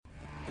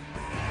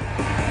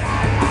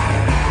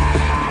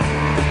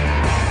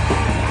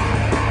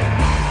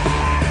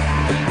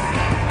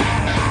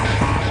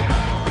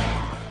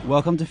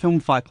Welcome to Film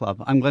Fight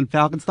Club. I'm Glenn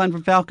Falkenstein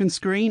from Falcon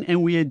Screen,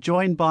 and we are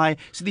joined by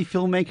Sydney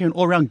filmmaker and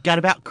all-round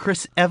gadabout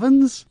Chris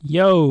Evans.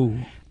 Yo.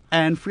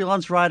 And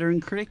freelance writer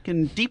and critic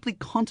and deeply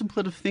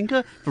contemplative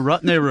thinker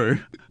Bharat Nehru.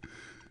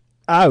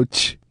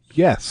 Ouch.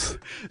 Yes.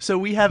 So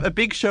we have a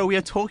big show. We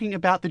are talking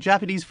about the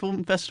Japanese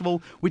Film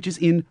Festival, which is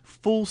in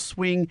full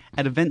swing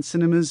at Event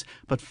Cinemas.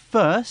 But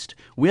first,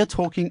 we are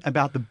talking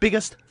about the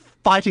biggest,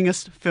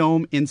 fightingest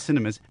film in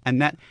cinemas,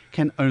 and that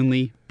can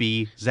only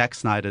be Zack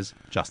Snyder's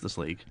Justice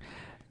League.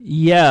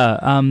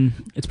 Yeah,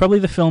 it's probably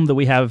the film that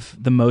we have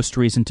the most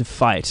reason to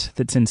fight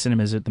that's in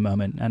cinemas at the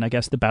moment, and I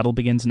guess the battle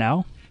begins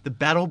now. The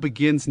battle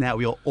begins now.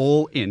 We are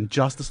all in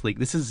Justice League.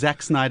 This is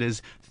Zack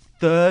Snyder's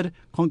third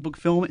comic book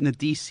film in the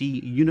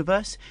DC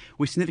universe,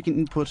 with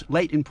significant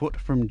late input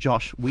from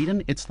Joss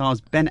Whedon. It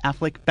stars Ben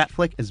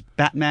Batfleck as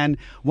Batman,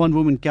 Wonder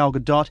Woman Gal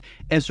Gadot,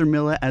 Ezra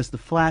Miller as The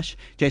Flash,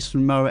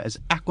 Jason Momoa as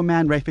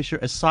Aquaman, Ray Fisher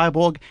as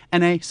Cyborg,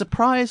 and a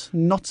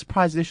not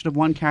surprise edition of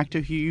one character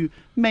who you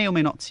may or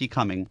may not see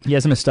coming. He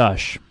has a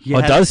moustache.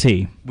 Or does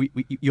he?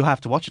 You'll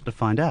have to watch it to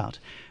find out.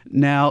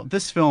 Now,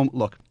 this film,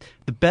 look,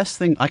 the best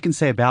thing I can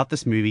say about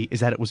this movie is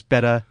that it was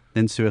better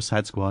than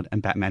Suicide Squad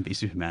and Batman v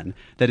Superman.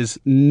 That is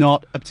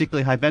not a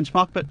particularly high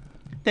benchmark, but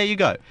there you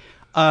go.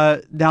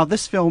 Now,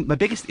 this film, the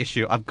biggest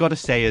issue, I've got to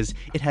say, is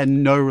it had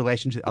no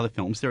relation to the other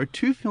films. There are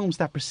two films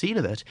that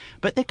preceded it,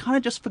 but they kind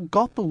of just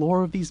forgot the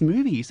lore of these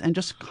movies and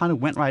just kind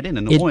of went right in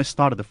and almost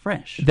started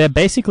afresh. They're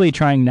basically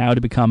trying now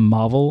to become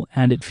Marvel,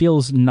 and it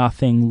feels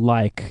nothing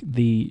like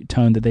the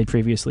tone that they'd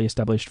previously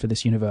established for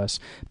this universe.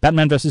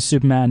 Batman vs.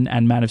 Superman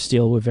and Man of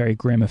Steel were very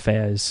grim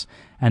affairs,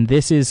 and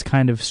this is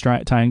kind of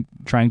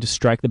trying to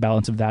strike the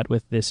balance of that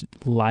with this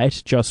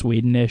light, Joss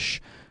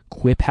Whedon-ish,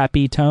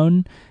 quip-happy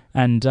tone.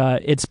 And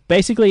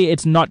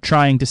it's not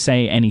trying to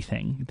say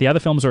anything. The other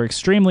films are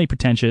extremely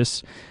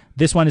pretentious.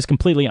 This one is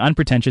completely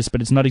unpretentious,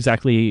 but it's not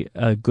exactly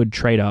a good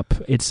trade-up.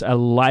 It's a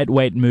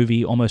lightweight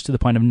movie almost to the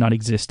point of not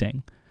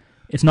existing.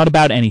 It's not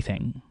about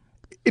anything.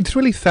 It's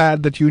really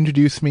sad that you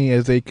introduced me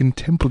as a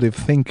contemplative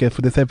thinker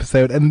for this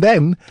episode, and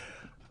then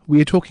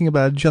we are talking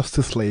about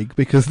Justice League,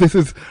 because this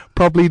is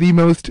probably the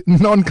most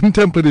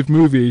non-contemplative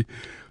movie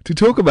to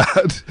talk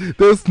about.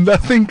 There's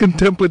nothing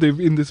contemplative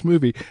in this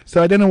movie.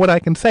 So I don't know what I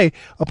can say,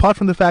 apart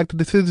from the fact that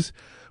this is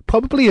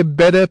probably a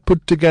better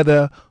put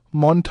together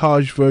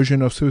montage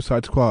version of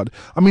Suicide Squad.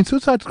 I mean,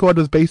 Suicide Squad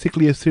was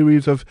basically a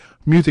series of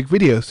music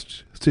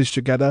videos stitched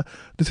together.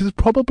 This is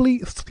probably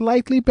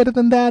slightly better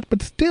than that,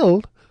 but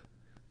still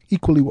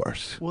equally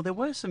worse. Well, there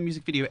were some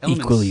music video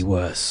elements. Equally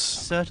worse.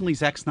 Certainly,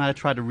 Zack Snyder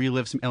tried to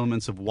relive some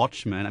elements of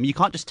Watchmen. I mean, you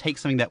can't just take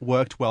something that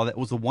worked well, that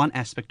was the one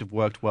aspect of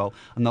worked well,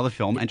 another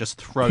film, and just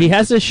throw it. He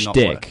has a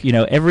shtick. You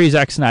know, every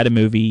Zack Snyder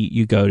movie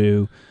you go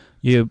to,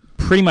 you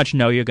pretty much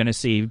know you're going to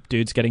see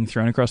dudes getting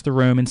thrown across the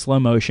room in slow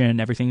motion.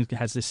 Everything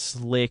has this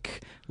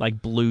slick,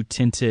 like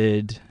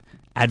blue-tinted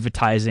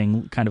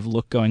advertising kind of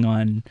look going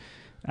on.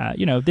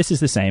 This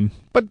is the same.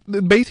 But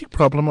the basic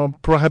problem, or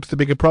perhaps the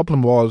bigger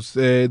problem, was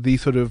the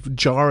sort of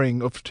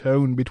jarring of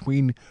tone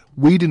between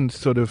Whedon's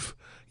sort of,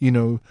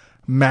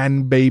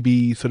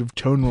 man-baby sort of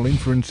tonal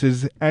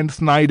inferences and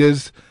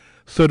Snyder's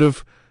sort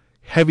of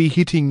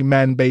heavy-hitting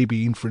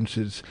man-baby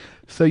inferences.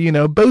 So,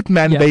 both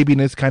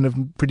man-babiness kind of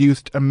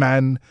produced a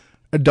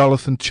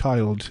man-adolescent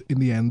child in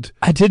the end.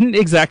 I didn't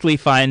exactly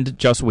find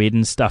Joss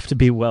Whedon's stuff to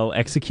be well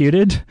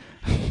executed.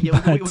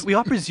 Yeah, we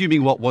are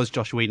presuming what was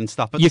Joss Whedon's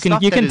stuff, but you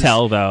can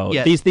tell though.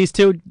 Yeah. These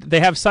two, they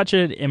have such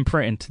an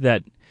imprint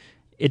that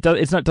it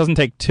doesn't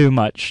take too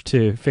much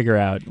to figure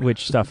out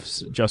which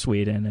stuff's Joss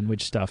Whedon and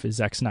which stuff is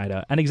Zack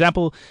Snyder. An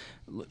example,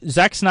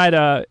 Zack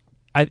Snyder,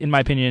 in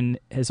my opinion,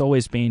 has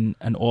always been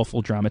an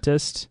awful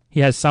dramatist. He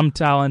has some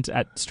talent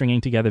at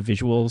stringing together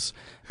visuals,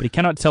 but he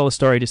cannot tell a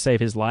story to save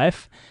his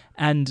life.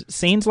 And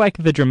scenes like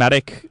the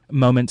dramatic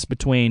moments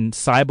between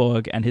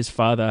Cyborg and his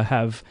father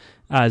have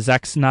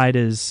Zack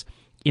Snyder's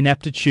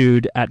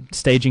ineptitude at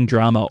staging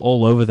drama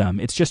all over them.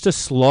 It's just a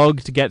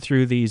slog to get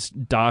through these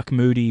dark,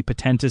 moody,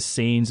 pretentious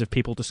scenes of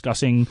people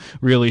discussing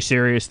really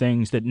serious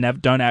things that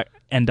don't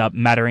end up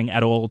mattering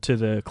at all to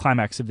the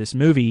climax of this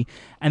movie.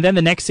 And then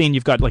the next scene,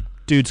 you've got like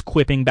dudes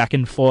quipping back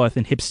and forth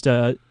in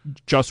hipster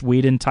Joss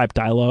Whedon type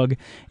dialogue.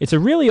 It's a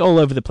really all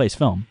over the place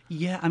film.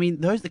 Yeah, I mean,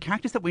 the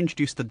characters that were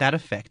introduced to that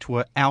effect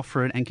were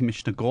Alfred and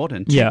Commissioner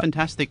Gordon, two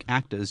fantastic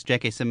actors,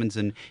 J.K. Simmons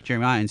and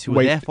Jeremy Irons, who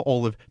were there for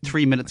all of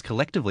 3 minutes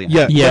collectively.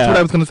 Yeah, that's what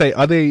I was going to say.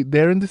 Are they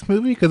there in this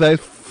movie? Because I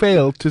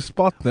failed to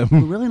spot them.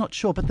 We're really not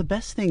sure, but the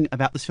best thing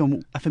about this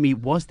film for me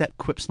was that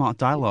quip smart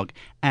dialogue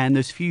and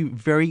those few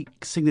very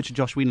signature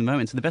Joss Whedon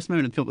moments. And the best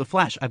moment in the film, The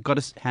Flash, I've got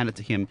to hand it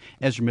to him.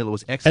 Ezra Miller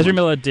was excellent. Ezra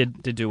Miller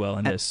did do well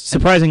in this.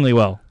 Surprisingly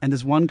well. And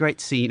there's one great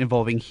scene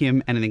involving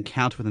him and an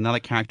encounter with another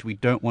character we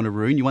don't want to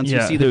ruin. Once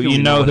you see the film,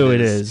 you know who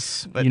it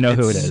is. You know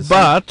who it is.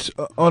 But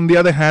on the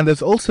other hand,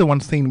 there's also one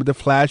scene with The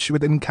Flash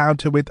with an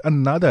encounter with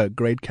another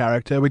great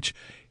character, which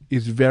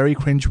is very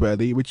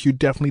cringeworthy, which you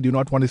definitely do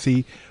not want to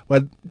see,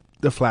 where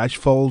the Flash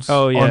falls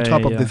on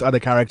top of this other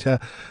character,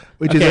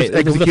 which is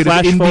executed the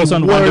Flash in falls the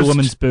on worst. Wonder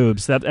Woman's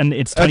boobs. And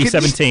it's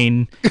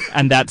 2017,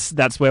 and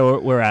that's where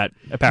we're at.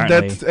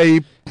 Apparently, That's a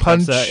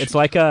punch. It's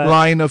like a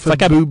line of a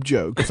boob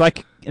joke.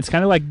 It's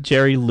kind of like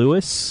Jerry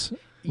Lewis,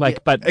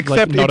 but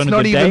Except not it's on a not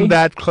good even day.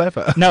 that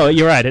clever. No,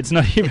 you're right. It's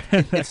not even.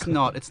 It's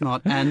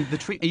not. And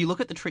you look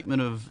at the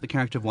treatment of the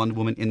character of Wonder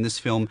Woman in this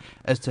film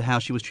as to how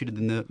she was treated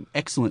in the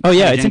excellent. Oh,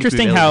 yeah, Patty it's Jenkins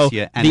interesting movie how this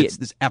year, and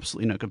there's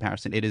absolutely no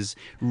comparison. It is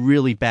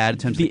really bad in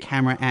terms of the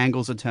camera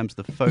angles, in terms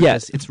of the focus. Yeah,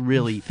 it's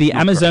really the not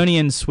great.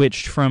 Amazonian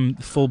switched from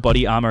full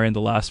body armor in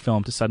the last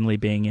film to suddenly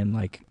being in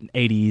like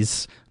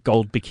 80s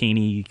gold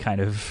bikini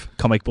kind of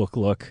comic book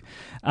look.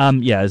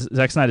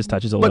 Zack Snyder's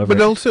touch is all over.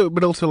 But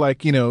also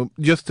like,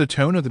 just the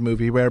tone of the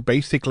movie, where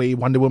basically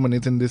Wonder Woman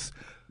is in this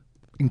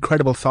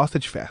incredible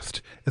sausage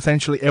fest.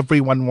 Essentially,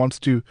 everyone wants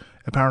to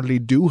apparently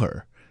do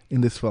her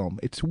in this film.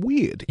 It's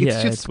weird.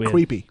 It's just weird.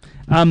 creepy.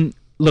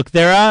 Look,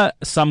 there are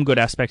some good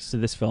aspects to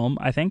this film,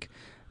 I think.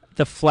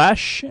 The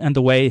Flash and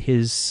the way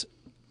his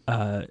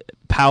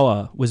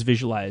power was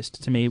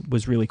visualized, to me,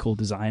 was really cool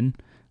design.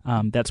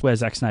 That's where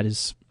Zack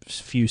Snyder's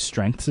few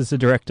strengths as a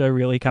director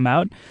really come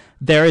out.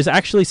 There is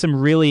actually some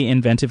really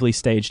inventively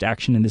staged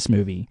action in this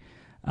movie.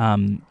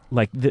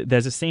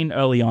 There's a scene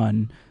early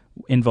on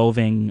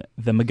involving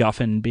the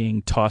MacGuffin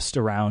being tossed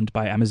around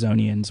by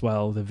Amazonians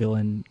while the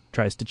villain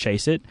tries to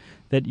chase it,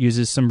 that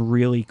uses some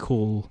really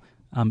cool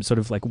sort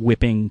of like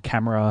whipping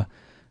camera.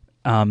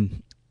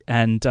 And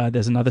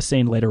there's another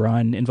scene later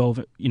on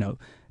involving,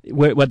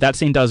 what that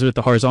scene does with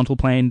the horizontal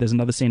plane. There's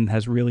another scene that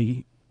has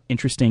really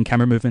interesting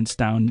camera movements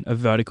down a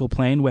vertical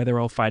plane where they're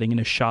all fighting in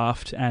a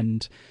shaft,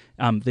 and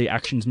the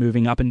action's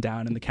moving up and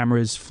down and the camera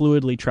is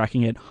fluidly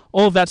tracking it.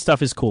 All of that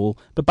stuff is cool,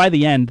 but by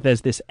the end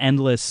there's this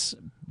endless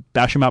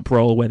bash 'em up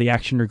roll where the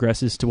action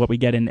regresses to what we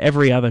get in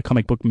every other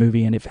comic book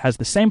movie, and it has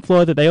the same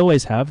flaw that they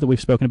always have, that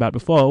we've spoken about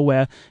before,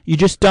 where you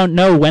just don't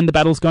know when the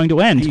battle's going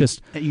to end.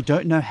 You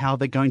don't know how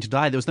they're going to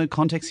die. There was no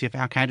context here for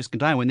how characters can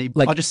die when they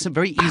are just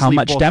very easily. How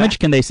much damage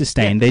can they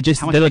sustain? They're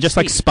just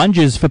like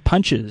sponges for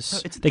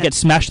punches. They get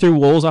smashed through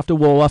walls after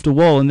wall after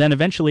wall, and then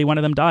eventually one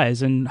of them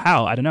dies. And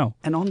how? I don't know.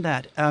 And on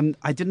that,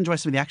 I did enjoy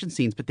some of the action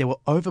scenes, but they were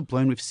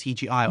overblown with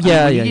CGI.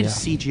 You did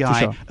CGI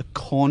sure. a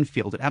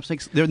cornfield. It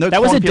absolutely there are no.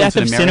 That was a death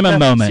of cinema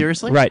moment.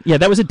 Seriously, right? Yeah,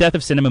 that was a death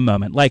of cinema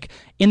moment. Like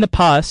in the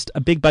past,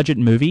 a big budget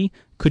movie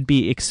could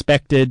be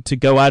expected to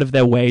go out of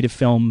their way to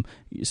film,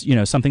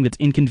 something that's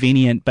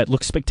inconvenient but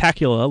looks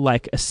spectacular,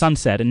 like a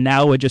sunset. And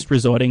now we're just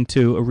resorting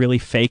to a really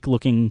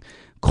fake-looking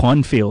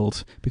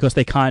cornfield because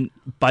they can't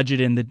budget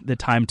in the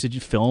time to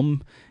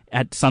film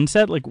at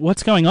sunset. Like,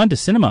 what's going on to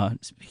cinema?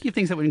 Speaking of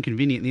things that were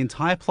inconvenient, the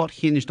entire plot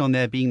hinged on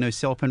there being no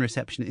cell phone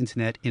reception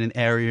internet in an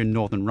area in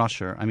northern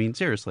Russia. I mean,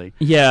 seriously.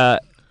 Yeah,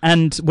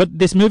 and what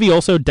this movie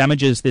also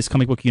damages this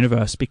comic book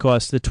universe,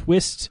 because the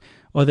twist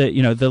or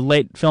the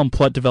late film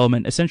plot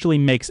development essentially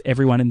makes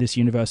everyone in this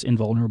universe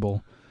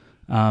invulnerable.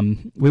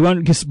 We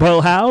won't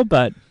spoil how,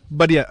 but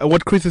yeah,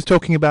 what Chris is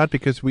talking about,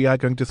 because we are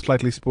going to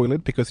slightly spoil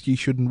it, because you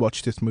shouldn't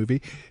watch this movie.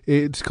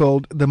 It's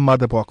called the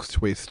Mother Box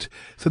twist.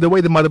 So the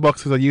way the Mother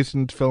Boxes are used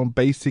in the film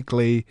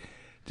basically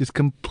just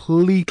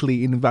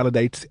completely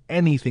invalidates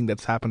anything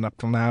that's happened up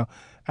till now.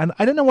 And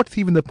I don't know what's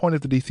even the point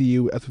of the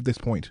DCU as of this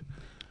point.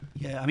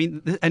 Yeah, I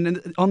mean,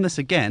 and on this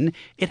again,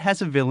 it has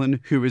a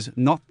villain who is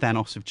not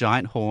Thanos with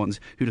giant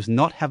horns, who does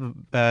not have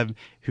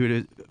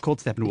called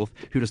Steppenwolf,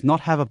 who does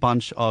not have a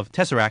bunch of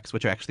Tesseracts,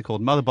 which are actually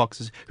called Mother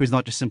Boxes, who is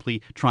not just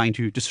simply trying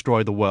to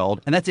destroy the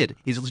world, and that's it.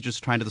 He's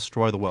just trying to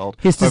destroy the world.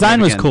 His design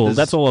was cool.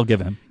 That's all I'll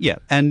give him. Yeah,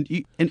 and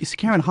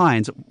Karen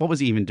Hines, what was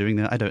he even doing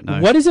there? I don't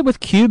know. What is it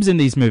with cubes in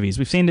these movies?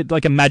 We've seen it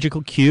like a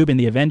magical cube in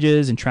the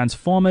Avengers, in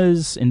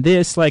Transformers, in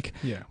this.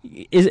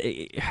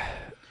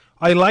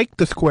 I like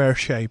the square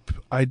shape.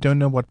 I don't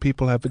know what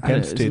people have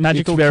against it.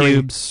 Magical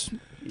cubes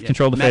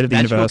control the fate of the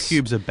universe. Magical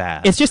cubes are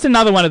bad. It's just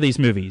another one of these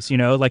movies,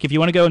 Like if you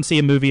want to go and see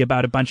a movie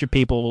about a bunch of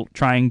people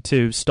trying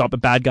to stop a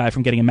bad guy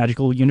from getting a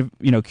magical,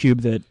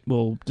 cube that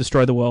will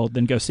destroy the world,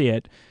 then go see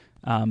it.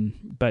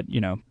 But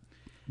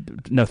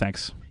no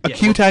thanks.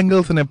 Acute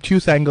angles and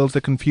obtuse angles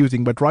are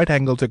confusing, but right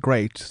angles are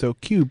great. So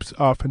cubes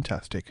are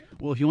fantastic.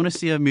 Well, if you want to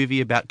see a movie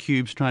about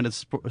cubes trying to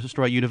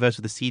destroy a universe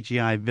with a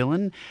CGI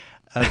villain,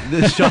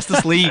 the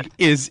Justice League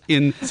is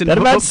in cinema. That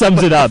about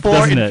sums it up,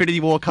 doesn't it?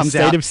 Infinity War comes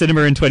out. State of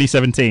cinema in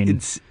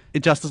 2017.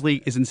 Justice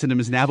League is in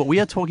cinemas now, but we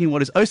are talking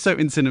what is also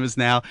in cinemas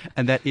now,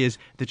 and that is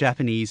the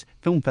Japanese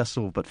Film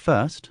Festival. But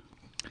first...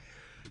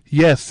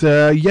 Yes,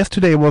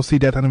 yesterday was the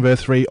death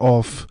anniversary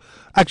of...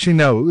 Actually,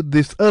 no,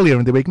 this earlier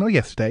in the week, not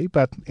yesterday,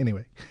 but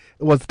anyway.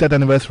 It was the death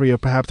anniversary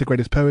of perhaps the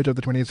greatest poet of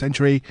the 20th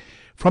century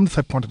from the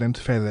subcontinent,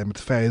 Faiz Ahmed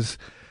Faiz.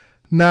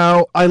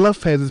 Now, I love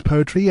Faiz's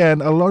poetry,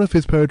 and a lot of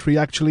his poetry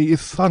actually is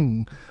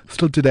sung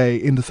still today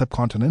in the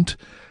subcontinent.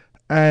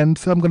 And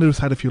so I'm going to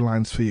recite a few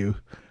lines for you.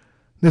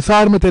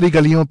 Nisar में तेरी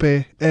गलियों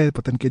पे ए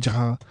पतन के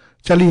जहां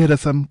चली है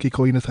रस्म कि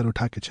कोई न सर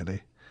उठा के चले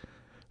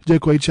जो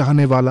कोई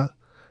चाहने वाला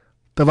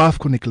तवाफ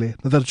को निकले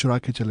नजर चुरा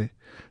के चले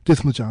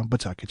जिस्म जान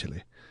बचा के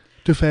चले.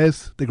 to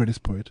Fez, the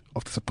greatest poet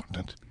of the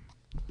subcontinent.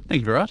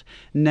 Thank you, Virat.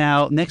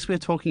 Now, next we're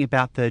talking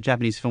about the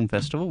Japanese Film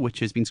Festival, which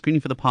has been screening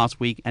for the past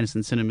week and is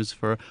in cinemas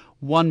for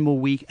one more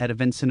week at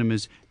Event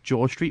Cinemas,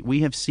 George Street.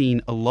 We have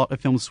seen a lot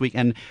of films this week,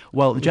 and,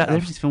 well, the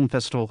Japanese Film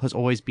Festival has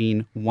always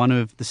been one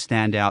of the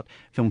standout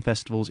film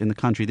festivals in the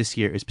country. This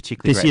year is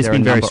particularly This great. year's There are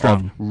been a very number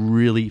strong. of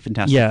really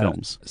fantastic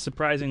films.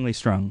 Surprisingly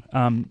strong.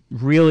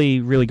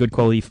 Really, really good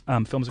quality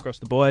films across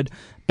the board.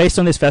 Based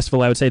on this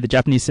festival, I would say the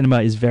Japanese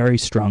cinema is very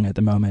strong at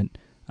the moment.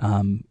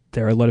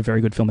 There are a lot of very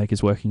good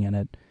filmmakers working in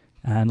it.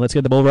 And let's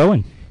get the ball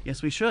rolling.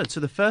 Yes, we should. So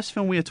the first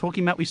film we are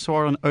talking about, we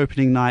saw on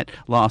opening night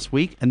last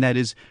week, and that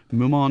is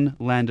Mumon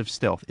Land of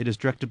Stealth. It is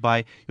directed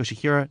by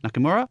Yoshihiro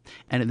Nakamura,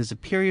 and it is a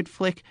period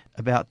flick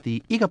about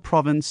the Iga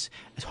province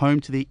as home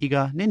to the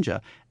Iga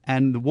ninja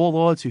and the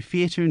warlords who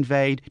fear to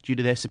invade due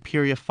to their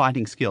superior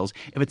fighting skills.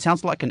 If it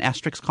sounds like an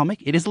Asterix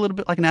comic, it is a little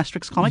bit like an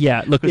Asterix comic.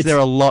 Yeah, look, because there are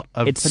a lot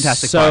of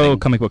fantastic so fighting.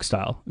 comic book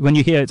style. When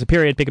you hear it's a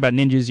period pick about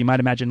ninjas, you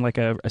might imagine like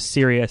a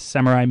serious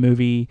samurai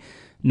movie.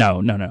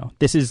 No.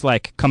 This is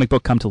like comic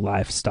book come to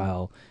life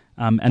style.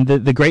 And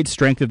the great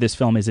strength of this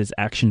film is its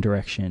action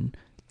direction.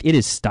 It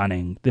is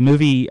stunning. The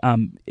movie,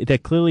 they're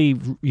clearly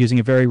using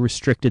a very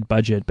restricted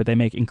budget, but they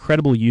make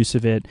incredible use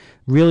of it.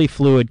 Really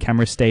fluid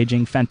camera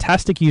staging,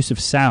 fantastic use of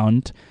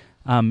sound,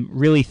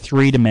 really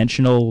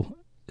three-dimensional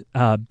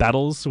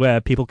battles where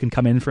people can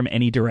come in from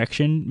any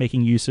direction,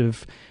 making use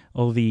of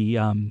all the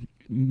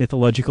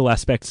mythological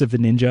aspects of the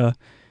ninja.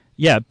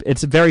 Yeah,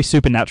 it's very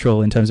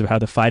supernatural in terms of how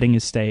the fighting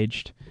is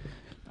staged.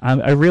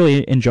 I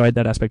really enjoyed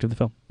that aspect of the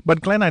film.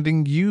 But Glenn, I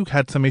think you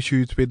had some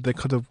issues with the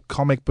kind of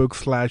comic book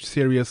 /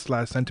 serious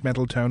 /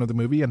 sentimental tone of the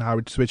movie and how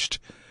it switched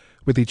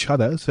with each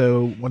other.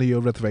 So, what are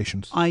your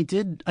reservations? I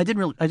did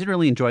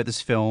really enjoy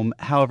this film.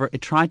 However, it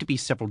tried to be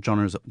several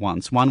genres at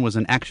once. One was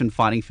an action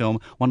fighting film,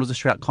 one was a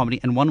straight comedy,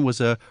 and one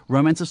was a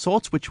romance of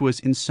sorts, which was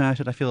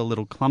inserted, I feel, a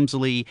little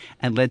clumsily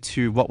and led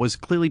to what was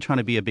clearly trying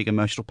to be a big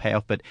emotional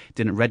payoff, but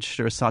didn't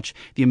register as such.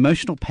 The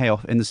emotional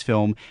payoff in this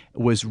film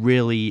was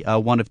really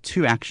one of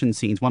two action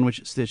scenes, one which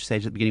is staged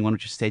at the beginning, one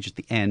which is staged at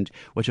the end,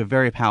 which are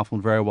very powerful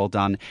and very well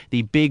done.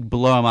 The big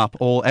blow 'em up,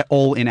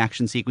 all in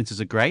action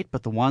sequences are great,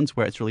 but the ones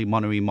where it's really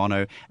mono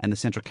and the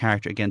central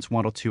character against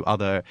one or two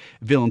other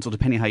villains, or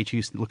depending how you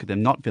choose to look at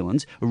them, not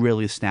villains, are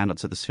really the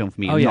standouts of this film for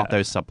me, and not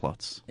those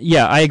subplots.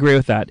 Yeah, I agree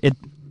with that.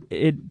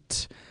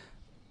 It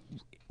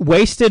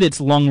wasted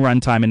its long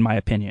runtime, in my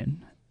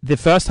opinion. The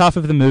first half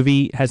of the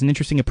movie has an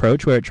interesting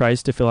approach where it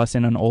tries to fill us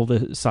in on all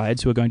the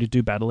sides who are going to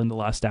do battle in the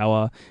last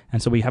hour,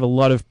 and so we have a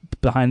lot of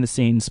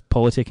behind-the-scenes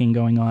politicking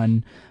going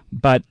on,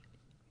 but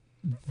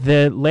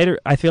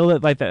I feel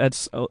that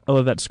that's all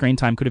of that screen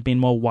time could have been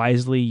more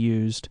wisely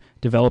used,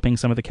 developing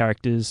some of the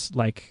characters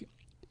like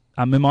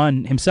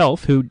Mumon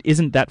himself, who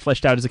isn't that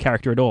fleshed out as a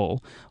character at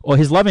all, or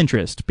his love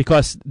interest,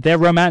 because their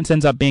romance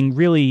ends up being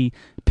really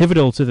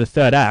pivotal to the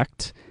third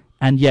act,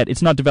 and yet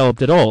it's not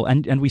developed at all.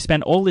 And we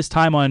spend all this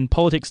time on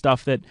politics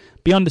stuff that,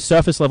 beyond the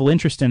surface level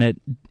interest in it,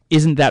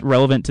 isn't that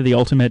relevant to the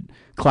ultimate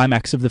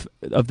climax of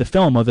the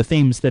film or the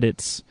themes that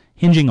it's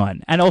hinging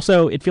on. And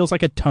also, it feels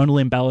like a tonal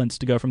imbalance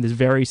to go from this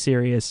very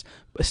serious,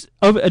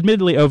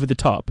 admittedly over the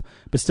top,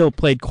 but still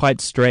played quite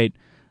straight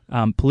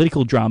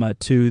political drama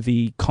to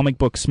the comic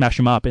book smash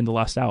 'em up in the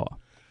last hour.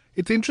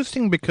 It's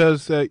interesting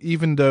because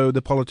even though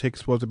the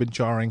politics was a bit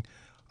jarring,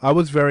 I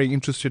was very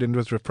interested and it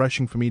was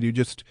refreshing for me to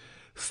just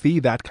see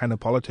that kind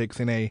of politics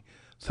in a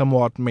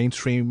somewhat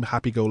mainstream,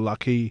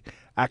 happy-go-lucky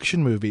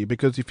action movie.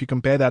 Because if you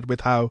compare that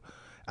with how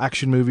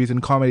action movies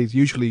and comedies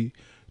usually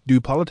do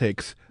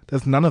politics,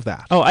 there's none of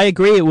that. Oh, I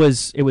agree. It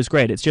was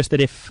great. It's just that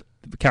if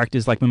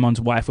characters like Mumon's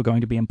wife were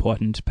going to be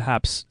important,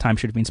 perhaps time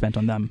should have been spent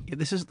on them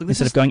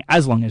instead of going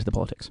as long as the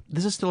politics.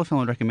 This is still a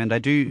film I'd recommend. I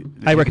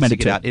recommend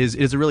it too. It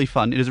is a really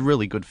fun. It is a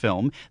really good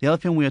film. The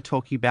other film we are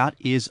talking about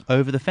is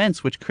Over the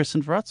Fence, which Chris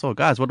and Virat saw.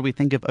 Guys, what do we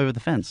think of Over the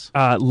Fence?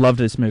 Loved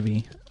this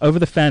movie. Over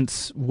the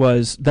Fence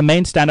was the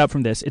main standout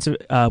from this.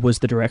 Was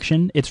the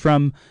direction. It's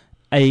from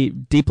a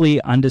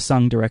deeply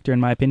undersung director, in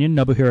my opinion,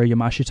 Nobuhiro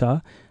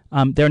Yamashita.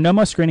 There are no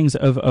more screenings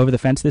of Over the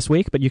Fence this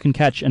week, but you can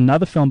catch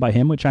another film by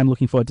him, which I'm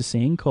looking forward to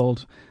seeing,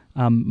 called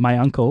My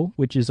Uncle,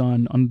 which is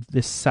on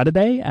this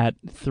Saturday at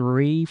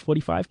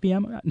 3:45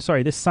 p.m.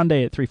 Sorry, this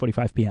Sunday at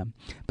 3:45 p.m.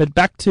 But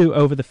back to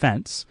Over the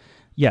Fence.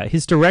 Yeah,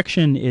 his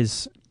direction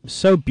is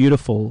so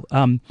beautiful.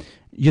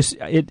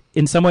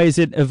 In some ways,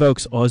 it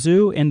evokes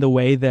Ozu in the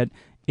way that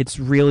it's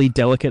really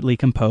delicately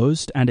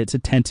composed and it's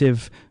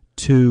attentive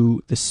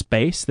to the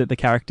space that the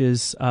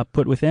characters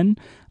put within.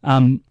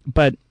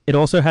 But it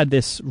also had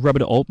this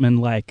Robert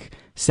Altman-like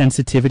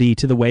sensitivity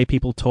to the way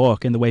people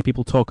talk and the way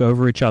people talk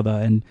over each other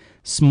and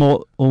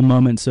small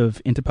moments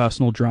of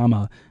interpersonal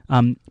drama.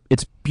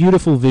 It's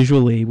beautiful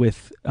visually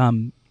with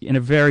in a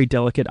very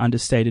delicate,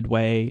 understated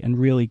way and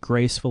really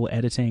graceful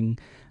editing,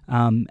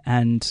 while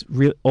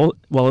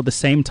at the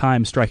same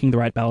time striking the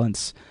right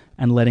balance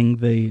and letting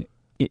the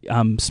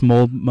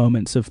small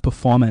moments of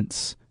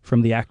performance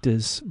from the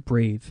actors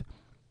breathe.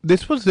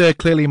 This was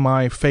clearly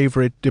my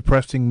favorite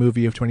depressing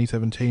movie of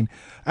 2017,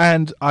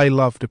 and I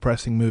love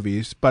depressing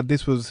movies, but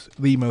this was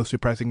the most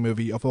depressing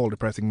movie of all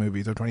depressing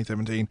movies of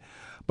 2017.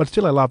 But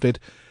still, I loved it.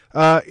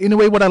 In a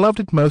way, what I loved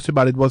it most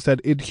about it was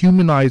that it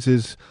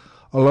humanizes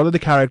a lot of the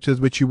characters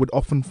which you would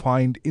often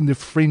find in the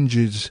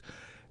fringes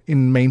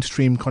in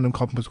mainstream kind of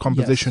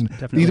composition. Yes,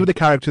 definitely. These were the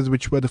characters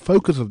which were the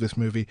focus of this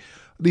movie.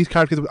 These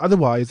characters,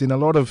 otherwise, in a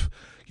lot of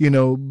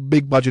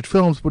big budget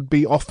films, would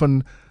be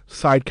often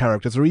side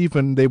characters, or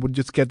even they would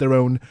just get their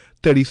own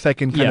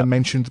 30-second kind of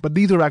mentions. But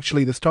these are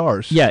actually the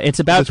stars. Yeah, it's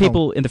about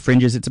people in the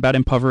fringes. It's about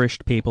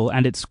impoverished people,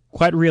 and it's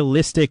quite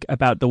realistic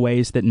about the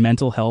ways that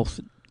mental health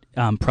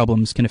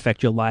problems can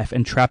affect your life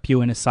and trap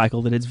you in a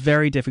cycle that it's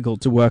very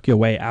difficult to work your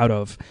way out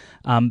of.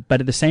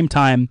 But at the same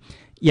time,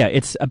 yeah,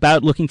 it's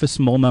about looking for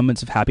small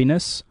moments of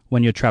happiness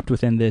when you're trapped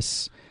within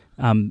this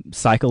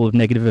cycle of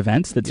negative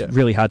events that's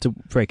really hard to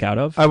break out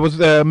of. I was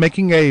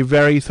making a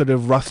very sort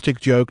of rustic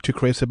joke to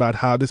Chris about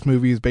how this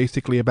movie is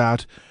basically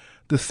about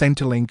the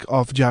Centrelink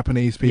of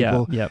Japanese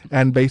people,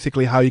 and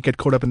basically how you get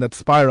caught up in that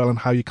spiral and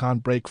how you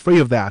can't break free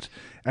of that,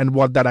 and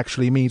what that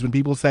actually means. When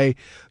people say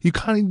you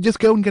can't just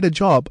go and get a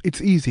job,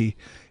 it's easy.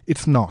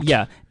 It's not.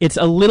 Yeah, it's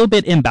a little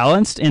bit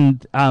imbalanced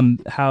in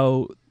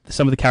how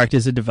some of the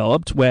characters are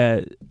developed,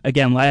 where,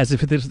 again, as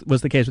if this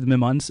was the case with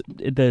Mimons,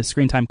 the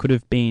screen time could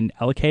have been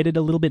allocated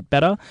a little bit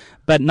better.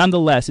 But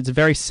nonetheless, it's a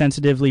very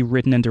sensitively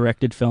written and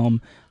directed film.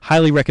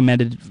 Highly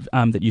recommended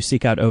that you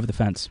seek out Over the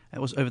Fence.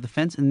 That was Over the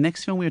Fence. And the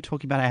next film we were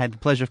talking about, I had the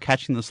pleasure of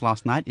catching this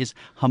last night, is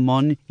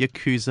Hamon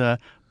Yakuza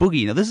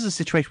Boogie. Now, this is a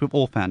situation we've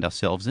all found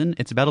ourselves in.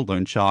 It's about a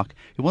loan shark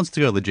who wants to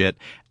go legit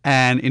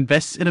and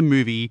invests in a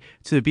movie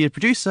to be a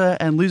producer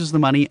and loses the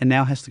money and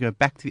now has to go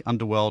back to the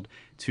underworld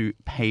to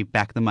pay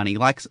back the money.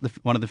 Like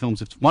one of the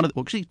films,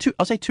 actually two,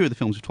 I'll say two of the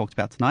films we've talked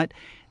about tonight.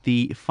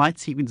 The fight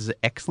sequences are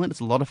excellent. It's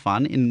a lot of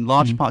fun, in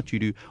large part due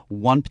to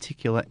one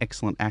particular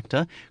excellent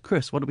actor.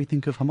 Chris, what do we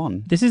think of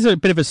Hamon? This is a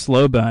bit of a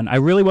slow burn. I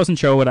really wasn't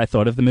sure what I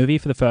thought of the movie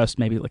for the first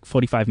maybe like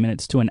 45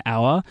 minutes to an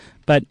hour,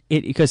 but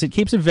because it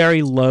keeps a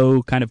very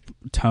low kind of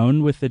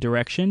tone with the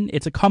direction.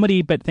 It's a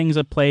comedy, but things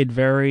are played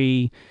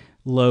very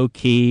low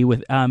key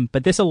with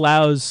but this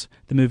allows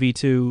the movie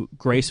to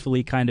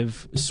gracefully kind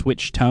of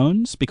switch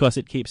tones because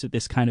it keeps it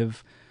this kind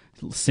of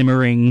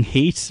simmering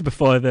heat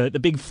before the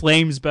big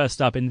flames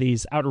burst up in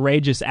these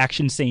outrageous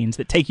action scenes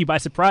that take you by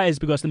surprise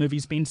because the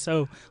movie's been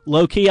so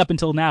low-key up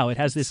until now. It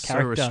has this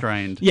character... So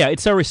restrained. Yeah,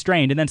 it's so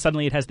restrained, and then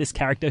suddenly it has this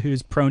character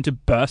who's prone to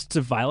bursts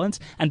of violence,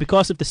 and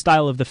because of the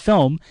style of the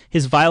film,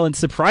 his violence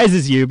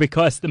surprises you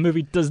because the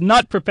movie does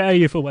not prepare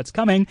you for what's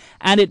coming,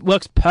 and it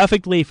works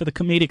perfectly for the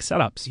comedic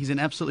setups. He's an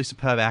absolutely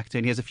superb actor,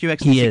 and he has a few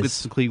excellent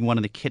sequences, including one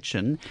in the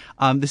kitchen.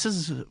 This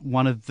is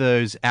one of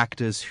those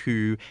actors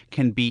who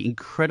can be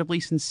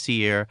incredibly sincere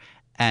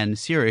and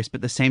serious, but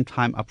at the same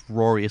time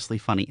uproariously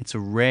funny. It's a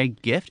rare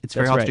gift. It's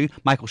very hard to do.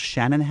 Michael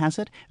Shannon has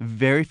it.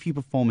 Very few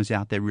performers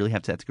out there really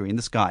have to that degree. And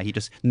this guy, he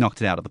just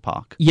knocked it out of the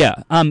park.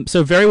 Yeah.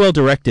 So very well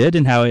directed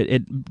in how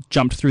it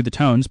jumped through the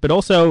tones, but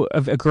also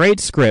a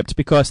great script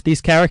because these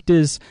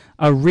characters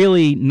are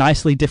really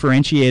nicely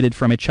differentiated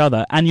from each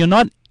other. And you're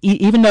not...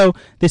 Even though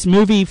this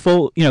movie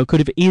could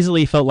have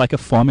easily felt like a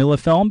formula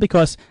film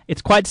because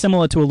it's quite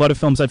similar to a lot of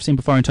films I've seen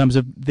before in terms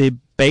of the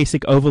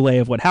basic overlay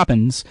of what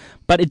happens,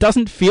 but it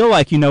doesn't feel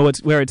like you know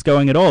where it's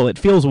going at all. It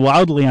feels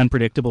wildly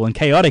unpredictable and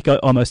chaotic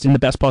almost in the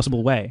best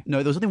possible way. No,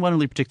 there was only one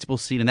really predictable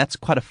scene, and that's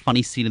quite a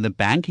funny scene in the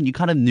bank, and you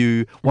kind of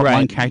knew what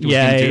one character was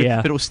going to do,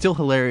 but it was still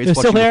hilarious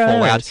watching the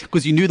fallout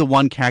because you knew the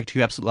one character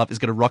you absolutely love is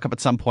going to rock up at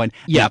some point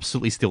and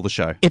absolutely steal the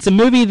show. It's a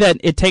movie that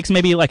it takes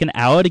maybe like an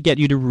hour to get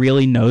you to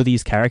really know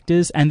these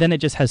characters, and then it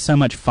just has so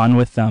much fun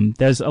with them.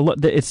 There's a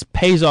lot. It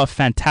pays off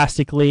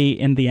fantastically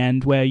in the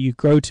end, where you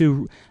grow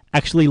to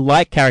actually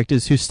like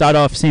characters who start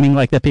off seeming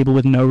like they're people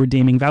with no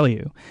redeeming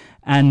value,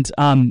 and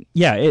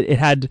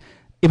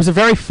it was a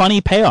very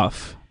funny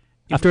payoff.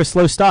 After a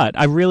slow start,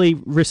 I really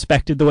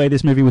respected the way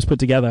this movie was put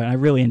together, and I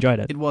really enjoyed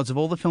it. It was. Of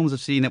all the films I've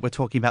seen that we're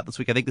talking about this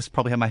week, I think this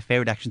probably had my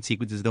favorite action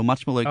sequences. They were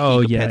much more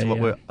low-key compared to what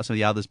were some of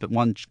the others, but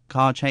one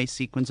car chase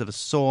sequence of a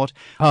sort.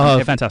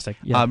 Fantastic.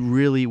 Yeah.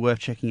 Really worth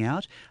checking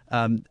out.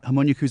 Hamon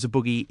Yakuza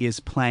Boogie is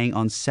playing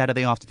on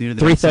Saturday afternoon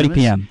at 3:30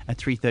 p.m. At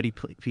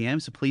 3:30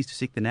 p.m., so please do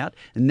seek them out.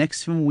 The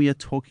next film we are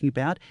talking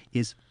about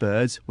is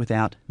Birds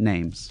Without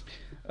Names.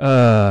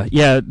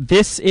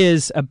 This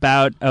is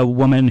about a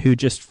woman who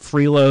just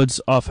freeloads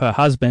off her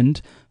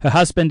husband. Her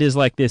husband is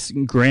like this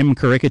grim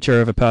caricature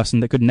of a person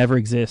that could never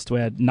exist,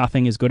 where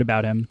nothing is good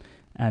about him.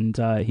 And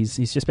he's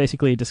just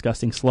basically a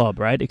disgusting slob,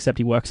 right? Except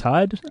he works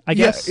hard, I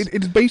guess. Yeah,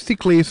 it's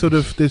basically sort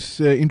of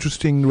this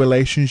interesting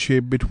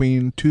relationship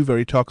between two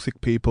very toxic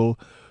people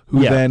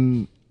who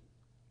then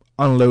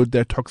unload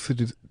their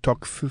toxicity.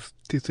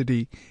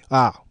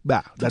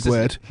 That's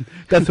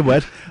the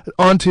word.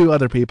 Onto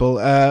other people.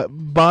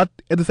 But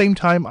at the same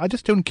time, I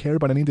just don't care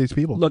about any of these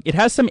people. Look, it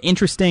has some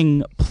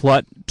interesting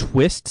plot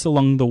twists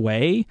along the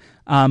way.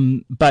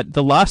 But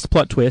the last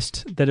plot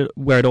twist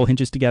where it all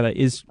hinges together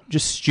is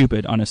just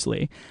stupid,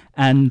 honestly.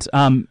 And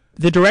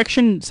the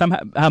direction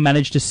somehow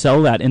managed to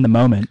sell that in the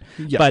moment,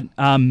 but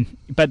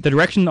the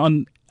direction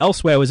on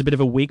elsewhere was a bit of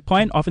a weak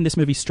point. Often this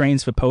movie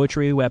strains for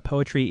poetry where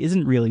poetry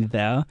isn't really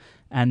there,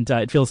 and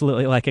it feels a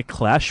little like a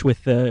clash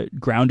with the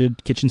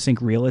grounded kitchen sink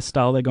realist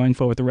style they're going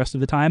for with the rest of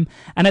the time.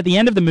 And at the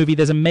end of the movie,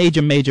 there's a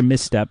major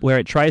misstep where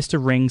it tries to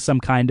wring some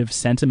kind of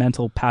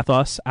sentimental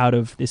pathos out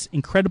of this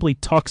incredibly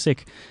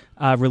toxic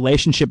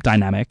relationship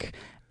dynamic.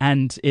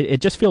 And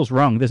it just feels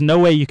wrong. There's no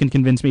way you can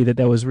convince me that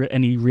there was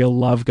any real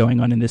love going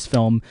on in this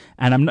film,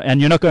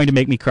 and you're not going to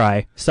make me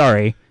cry.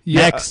 Sorry.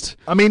 Yeah, Next.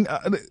 I mean,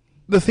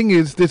 the thing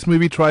is, this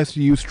movie tries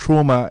to use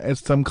trauma as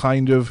some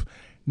kind of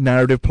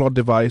narrative plot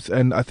device,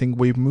 and I think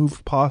we've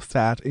moved past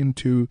that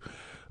into,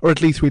 or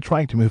at least we're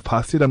trying to move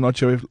past it. I'm not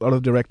sure if a lot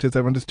of directors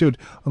have understood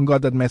and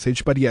got that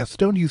message, but yes,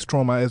 don't use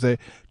trauma as a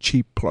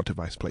cheap plot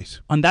device, please.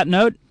 On that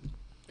note,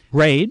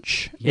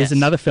 Rage is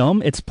another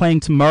film. It's playing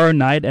tomorrow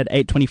night at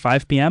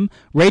 8:25 p.m.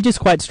 Rage is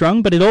quite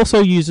strong, but it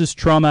also uses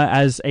trauma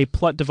as a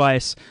plot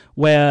device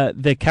where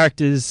the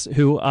characters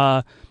who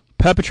are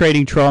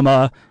perpetrating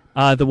trauma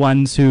are the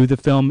ones who the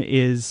film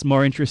is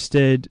more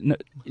interested.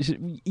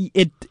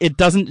 It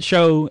doesn't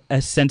show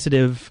a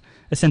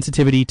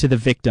sensitivity to the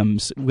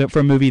victims for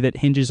a movie that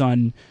hinges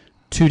on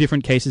two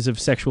different cases of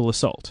sexual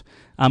assault,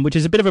 which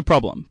is a bit of a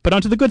problem. But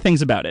onto the good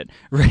things about it.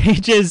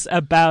 Rage is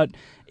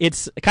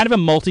it's kind of a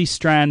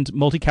multi-strand,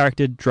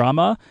 multi-charactered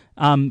drama,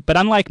 but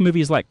unlike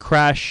movies like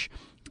Crash,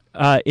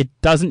 it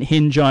doesn't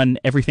hinge on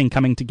everything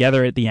coming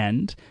together at the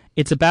end.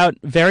 It's about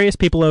various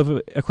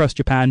people across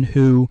Japan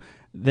who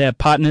their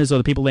partners or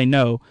the people they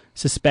know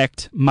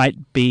suspect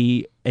might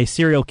be a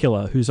serial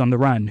killer who's on the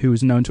run, who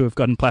is known to have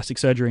gotten plastic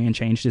surgery and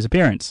changed his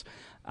appearance.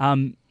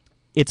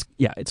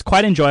 It's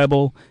quite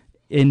enjoyable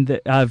in the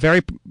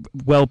very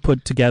well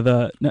put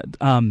together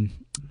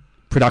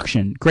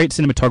production. Great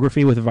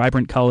cinematography with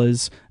vibrant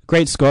colors.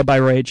 Great score by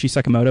Reiichi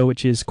Sakamoto,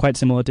 which is quite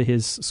similar to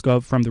his score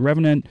from The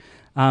Revenant.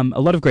 A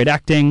lot of great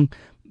acting,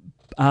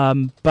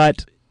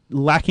 but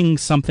lacking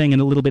something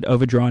and a little bit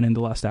overdrawn in the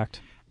last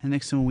act. The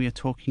next one we are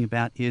talking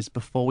about is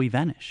Before We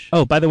Vanish.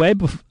 Oh, by the way,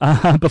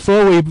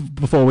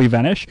 before we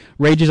vanish,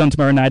 Rage is on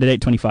tomorrow night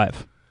at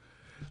 8:25.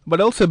 But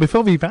also,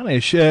 Before We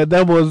Vanish,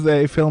 there was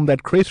a film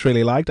that Chris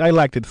really liked. I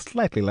liked it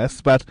slightly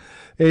less, but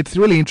it's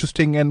really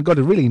interesting and got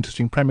a really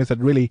interesting premise that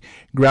really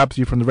grabs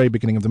you from the very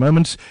beginning of the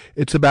moment.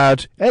 It's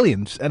about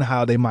aliens and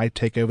how they might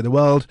take over the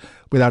world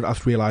without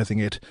us realizing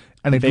it.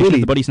 And it really,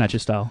 the Body Snatcher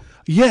style.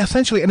 Yeah,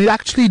 essentially. And it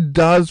actually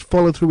does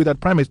follow through with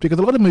that premise, because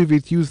a lot of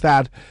movies use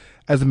that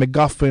as a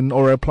MacGuffin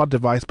or a plot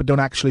device, but don't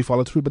actually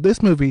follow through. But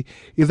this movie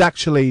is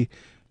actually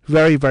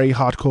very, very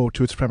hardcore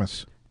to its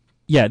premise.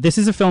 Yeah, this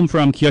is a film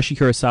from Kiyoshi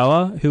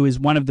Kurosawa, who is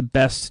one of the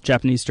best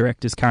Japanese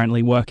directors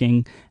currently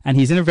working, and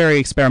he's in a very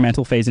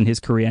experimental phase in his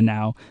career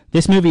now.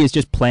 This movie is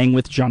just playing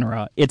with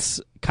genre. It's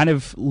kind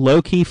of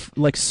low-key,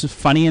 like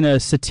funny in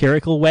a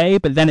satirical way,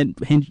 but then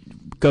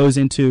it goes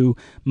into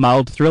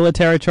mild thriller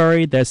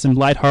territory. There's some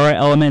light horror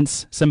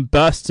elements, some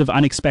bursts of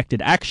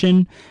unexpected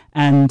action,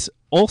 and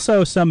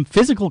also some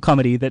physical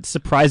comedy that's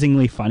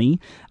surprisingly funny.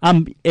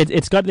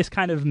 It's got this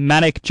kind of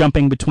manic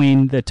jumping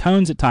between the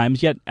tones at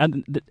times, yet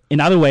in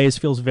other ways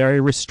feels very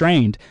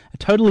restrained. A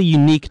totally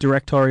unique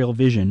directorial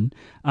vision.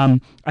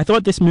 I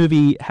thought this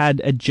movie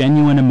had a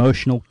genuine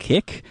emotional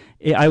kick.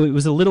 It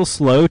was a little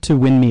slow to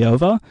win me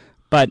over,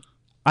 but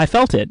I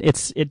felt it.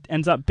 It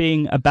ends up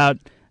being about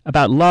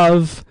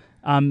love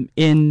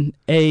in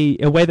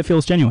a way that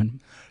feels genuine.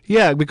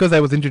 Yeah, because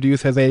I was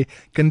introduced as a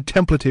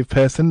contemplative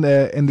person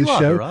in this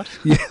show. Right.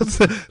 Yes,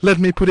 let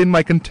me put in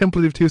my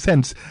contemplative 2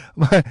 cents.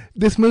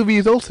 This movie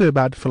is also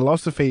about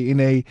philosophy in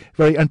a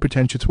very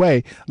unpretentious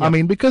way. Yep. I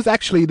mean, because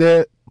actually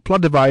the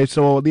plot device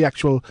or the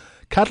actual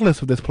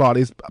catalyst of this plot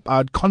is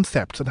about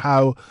concepts and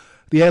how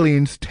the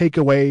aliens take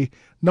away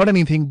not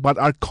anything but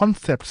our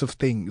concepts of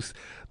things.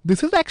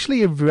 This is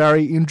actually a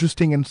very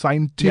interesting and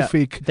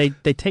scientific... Yeah,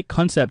 they take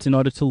concepts in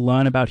order to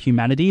learn about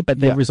humanity, but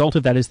the result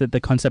of that is that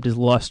the concept is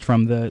lost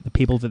from the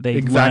people that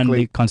they learn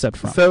the concept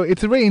from. So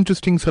it's a very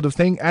interesting sort of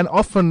thing, and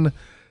often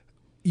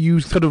you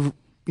sort of,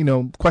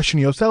 question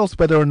yourselves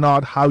whether or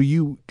not how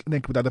you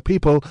connect with other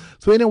people.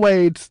 So in a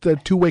way, it's the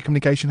two-way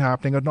communication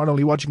happening of not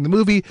only watching the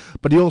movie,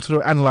 but you're also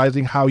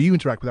analyzing how you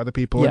interact with other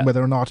people and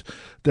whether or not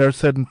there are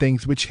certain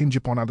things which hinge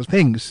upon other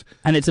things.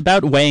 And it's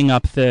about weighing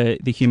up the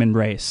human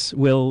race.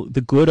 Will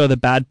the good or the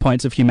bad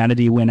points of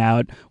humanity win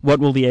out? What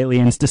will the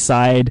aliens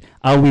decide?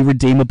 Are we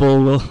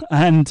redeemable?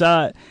 And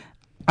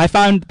I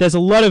found there's a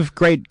lot of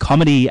great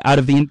comedy out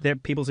of their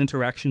people's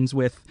interactions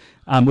with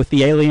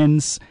the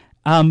aliens.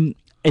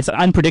 It's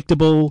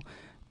unpredictable.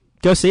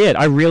 Go see it.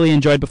 I really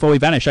enjoyed Before We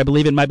Vanish. I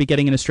believe it might be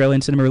getting an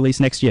Australian cinema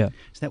release next year.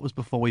 So that was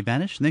Before We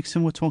Vanish. The next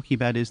one we're talking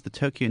about is The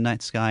Tokyo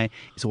Night Sky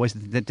is Always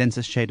the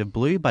Densest Shade of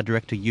Blue by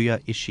director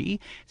Yuya Ishii.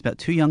 It's about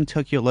two young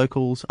Tokyo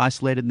locals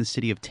isolated in the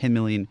city of 10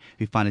 million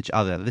who find each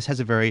other. This has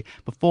a very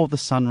before the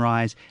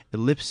sunrise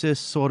ellipsis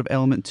sort of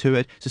element to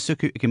it.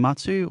 Susuku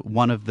Ikematsu,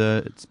 one of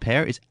the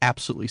pair, is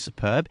absolutely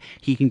superb.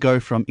 He can go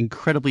from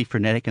incredibly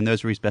frenetic, and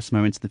those are his best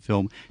moments in the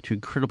film, to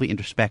incredibly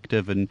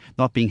introspective and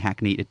not being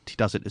hackneyed. He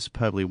does it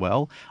superbly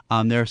well.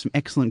 There are some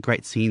excellent,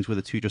 great scenes where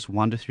the two just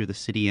wander through the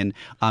city. And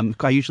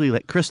I usually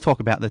let Chris talk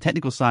about the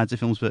technical sides of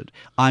films, but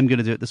I'm going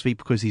to do it this week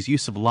because his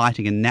use of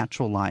lighting and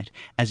natural light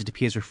as it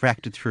appears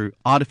refracted through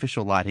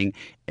artificial lighting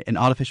and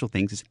artificial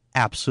things is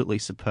absolutely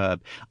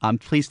superb.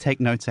 Please take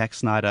note, Zack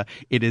Snyder.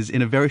 It is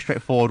in a very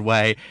straightforward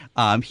way.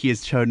 He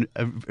has shown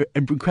an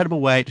incredible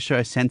way to show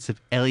a sense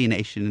of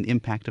alienation and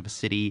impact of a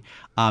city.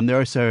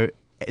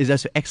 There's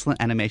also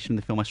excellent animation in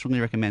the film. I strongly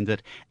recommend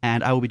it.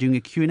 And I will be doing a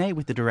Q&A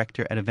with the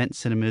director at Event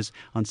Cinemas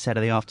on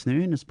Saturday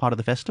afternoon as part of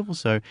the festival.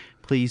 So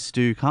please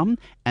do come.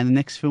 And the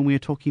next film we are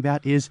talking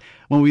about is,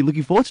 one we're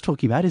looking forward to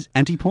talking about, is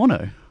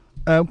Anti-Porno.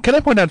 Can I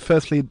point out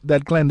firstly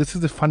that, Glenn, this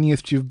is the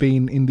funniest you've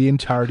been in the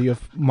entirety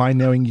of my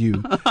knowing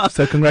you.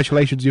 So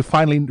congratulations, you're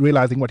finally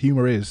realizing what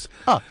humor is.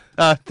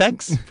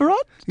 Thanks, Farad.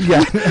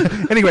 Yeah.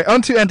 Anyway,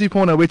 on to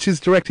Anti-Porno, which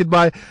is directed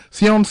by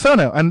Sion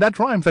Sono. And that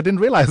rhymes. I didn't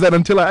realize that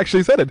until I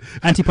actually said it.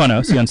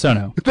 Anti-Porno, Sion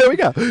Sono. There we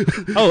go.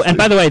 Oh, and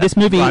by the way, this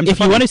movie, Rhymes if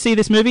you funny. want to see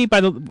this movie,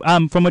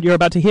 from what you're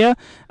about to hear,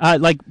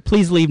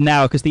 please leave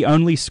now, because the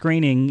only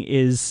screening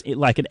is at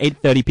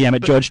 8:30 p.m.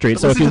 at George Street.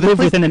 but So if listen you to live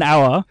the- within an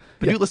hour...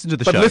 But do listen to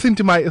the But show. listen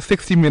to my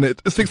 60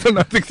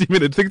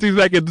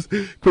 seconds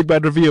quick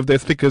bad review of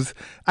this, because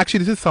actually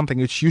this is something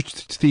which you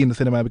should see in the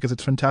cinema because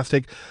it's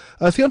fantastic.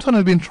 Sion Sono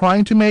has been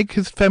trying to make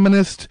his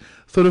feminist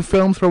sort of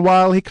films for a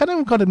while. He kind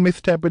of got a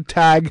misstep with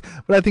Tag,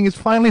 but I think he's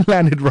finally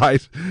landed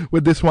right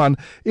with this one.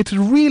 It's a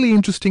really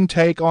interesting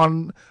take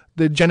on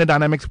the gender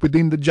dynamics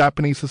within the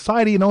Japanese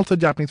society and also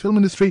Japanese film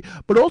industry,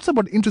 but also,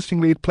 but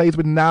interestingly, it plays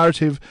with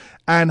narrative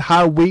and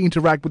how we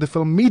interact with the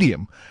film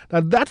medium.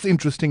 Now, that's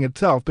interesting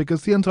itself,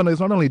 because Sion Sono is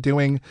not only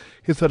doing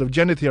his sort of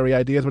gender theory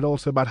ideas, but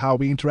also about how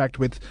we interact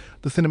with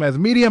the cinema as a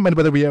medium and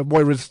whether we have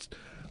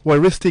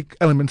voyeuristic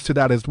elements to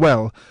that as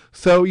well.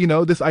 So,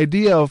 this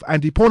idea of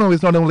anti-porno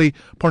is not only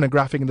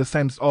pornographic in the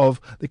sense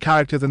of the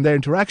characters and their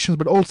interactions,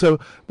 but also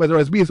whether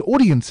as we as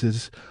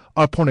audiences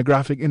are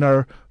pornographic in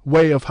our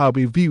way of how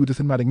we view the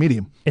cinematic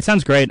medium. It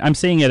sounds great. I'm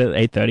seeing it at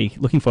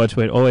 8:30. Looking forward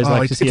to it. Always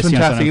like to see a it's Sion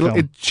Sono fantastic. film.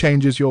 It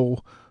changes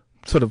your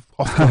sort of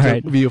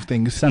Alright. view of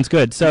things. Sounds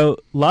good. So,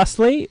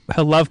 lastly,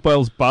 her love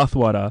boils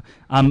bathwater.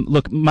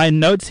 Look, my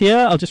notes here,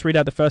 I'll just read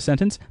out the first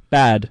sentence.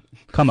 Bad,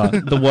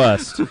 the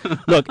worst.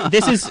 Look,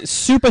 this is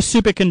super,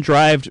 super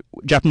contrived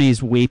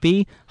Japanese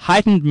weepy,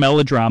 heightened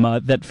melodrama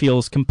that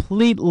feels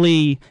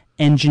completely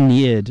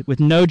engineered with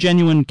no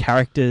genuine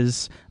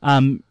characters,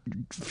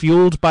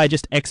 fueled by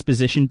just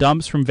exposition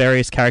dumps from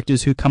various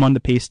characters who come on the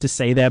piece to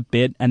say their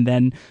bit and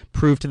then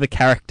prove to the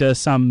character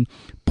some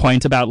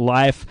point about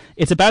life.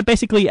 It's about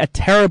basically a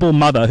terrible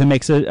mother who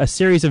makes a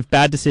series of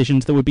bad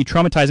decisions that would be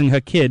traumatizing her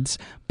kids,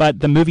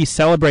 but the movie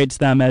celebrates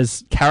them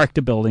as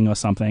character building or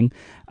something.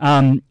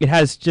 It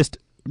has just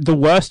the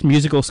worst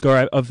musical score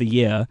of the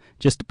year,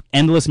 just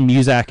endless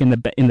music in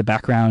the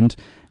background.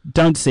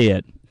 Don't see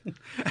it.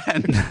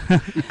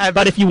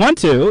 But if you want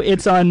to,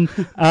 it's on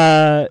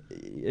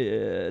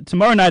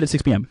tomorrow night at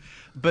 6 p.m.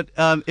 But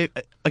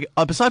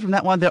aside from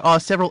that one, there are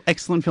several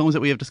excellent films that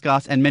we have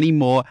discussed and many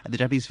more at the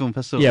Japanese Film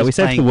Festival. Yeah, It's we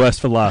saved playing- the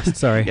worst for last.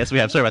 Sorry. Yes, we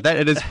have. Sorry about that.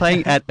 It is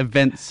playing at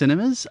Event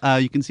Cinemas.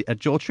 You can see at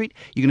George Street.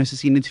 You can also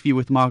see an interview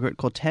with Margaret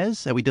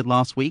Cortez that we did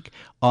last week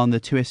on the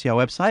 2SER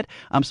website.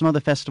 Some other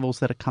festivals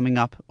that are coming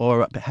up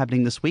or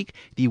happening this week.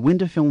 The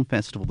Winter Film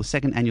Festival, the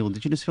second annual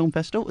Indigenous Film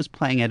Festival, is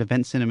playing at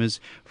Event Cinemas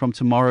from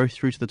tomorrow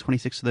through to the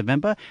 26th of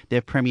November.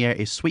 Their premiere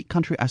is Sweet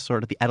Country. I saw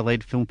it at the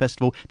Adelaide Film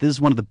Festival. This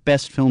is one of the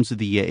best films of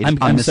the year. It's I'm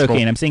so unmissable.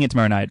 keen. I'm seeing it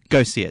tomorrow night.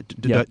 Go see it.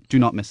 Do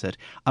not miss it.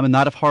 A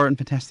Night of Horror and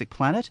Fantastic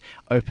Planet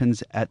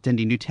opens at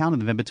Dendy Newtown on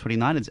November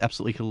 29. It's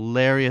absolutely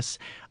hilarious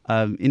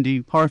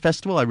indie horror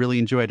festival. I really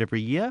enjoy it every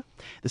year.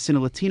 The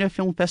Cine Latino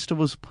Film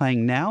Festival is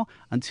playing now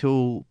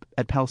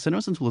at Palace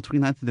Cinemas until the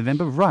 29th of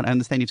November. Right, I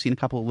understand you've seen a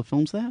couple of the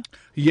films there.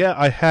 Yeah,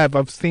 I have.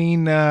 I've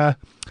seen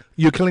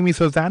You're Killing Me,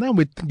 Susanna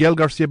with Gael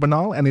Garcia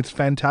Bernal, and it's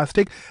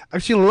fantastic.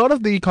 Actually, a lot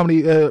of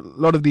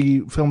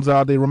the films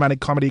are the romantic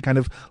comedy kind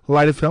of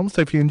lighter films.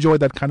 So if you enjoy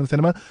that kind of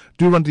cinema,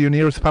 do run to your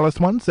nearest Palace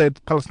ones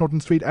at Palace Norton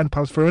Street and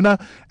Palace Verona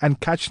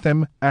and catch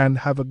them and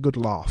have a good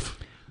laugh.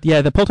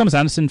 Yeah, the Paul Thomas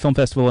Anderson Film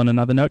Festival, on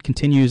another note,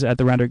 continues at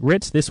the Randwick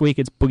Ritz. This week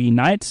it's Boogie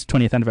Nights,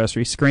 20th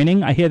anniversary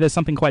screening. I hear there's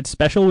something quite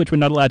special, which we're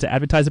not allowed to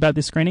advertise about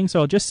this screening,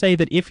 so I'll just say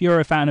that if you're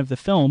a fan of the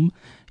film,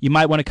 you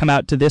might want to come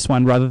out to this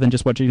one rather than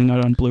just watching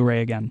it on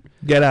Blu-ray again.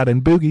 Get out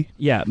and boogie.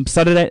 Yeah,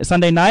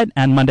 Sunday night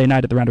and Monday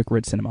night at the Randwick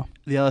Ritz Cinema.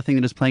 The other thing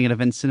that is playing at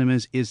Event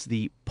Cinemas is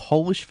the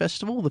Polish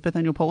Festival, the 5th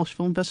Annual Polish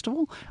Film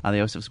Festival. They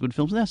also have some good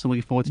films there, so I'm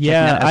looking forward to checking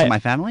that out with my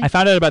family. I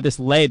found out about this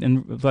late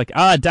and was like,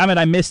 damn it,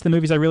 I missed the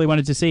movies I really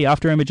wanted to see,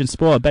 After Image and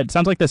Sport. But it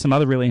sounds like there's some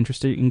other really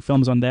interesting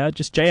films on there.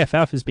 Just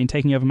JFF has been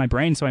taking over my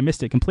brain, so I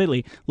missed it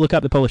completely. Look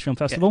up the Polish Film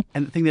Festival. Yeah.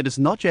 And the thing that is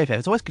not JFF,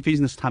 it's always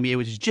confusing this time of year,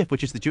 which is JIF,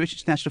 which is the Jewish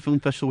International Film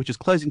Festival, which is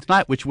closing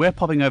tonight, which which we're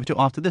popping over to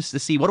after this to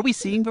see. What are we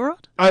seeing,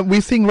 Virat?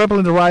 We're seeing Rebel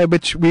in the Rye,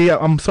 which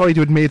I'm sorry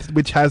to admit,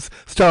 which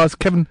stars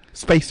Kevin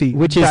Spacey.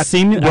 Which is I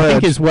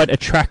think is what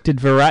attracted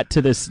Virat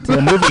to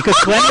the movie, because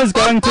Glenn was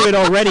going to it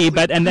already,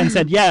 and then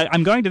said, "Yeah,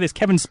 I'm going to this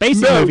Kevin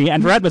Spacey movie,"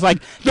 and Virat was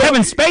like,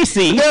 "Kevin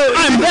Spacey,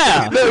 I'm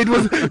there." No, it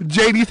was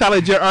J.D.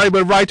 Salinger. I'm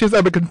a righteous,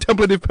 I'm a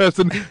contemplative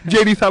person.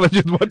 J.D. Salinger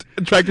is what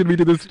attracted me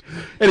to this.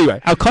 Anyway,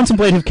 our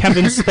contemplative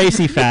Kevin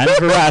Spacey fan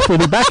Virat will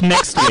be back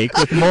next week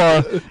with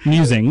more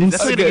musings.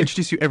 That's going to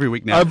introduce you every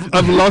week now.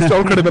 I've lost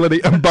all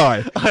credibility, and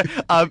bye.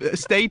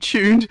 Stay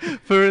tuned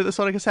for the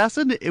Sonic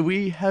Assassin.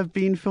 We have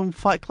been Film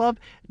Fight Club.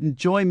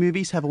 Enjoy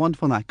movies. Have a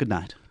wonderful night. Good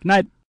night. Night.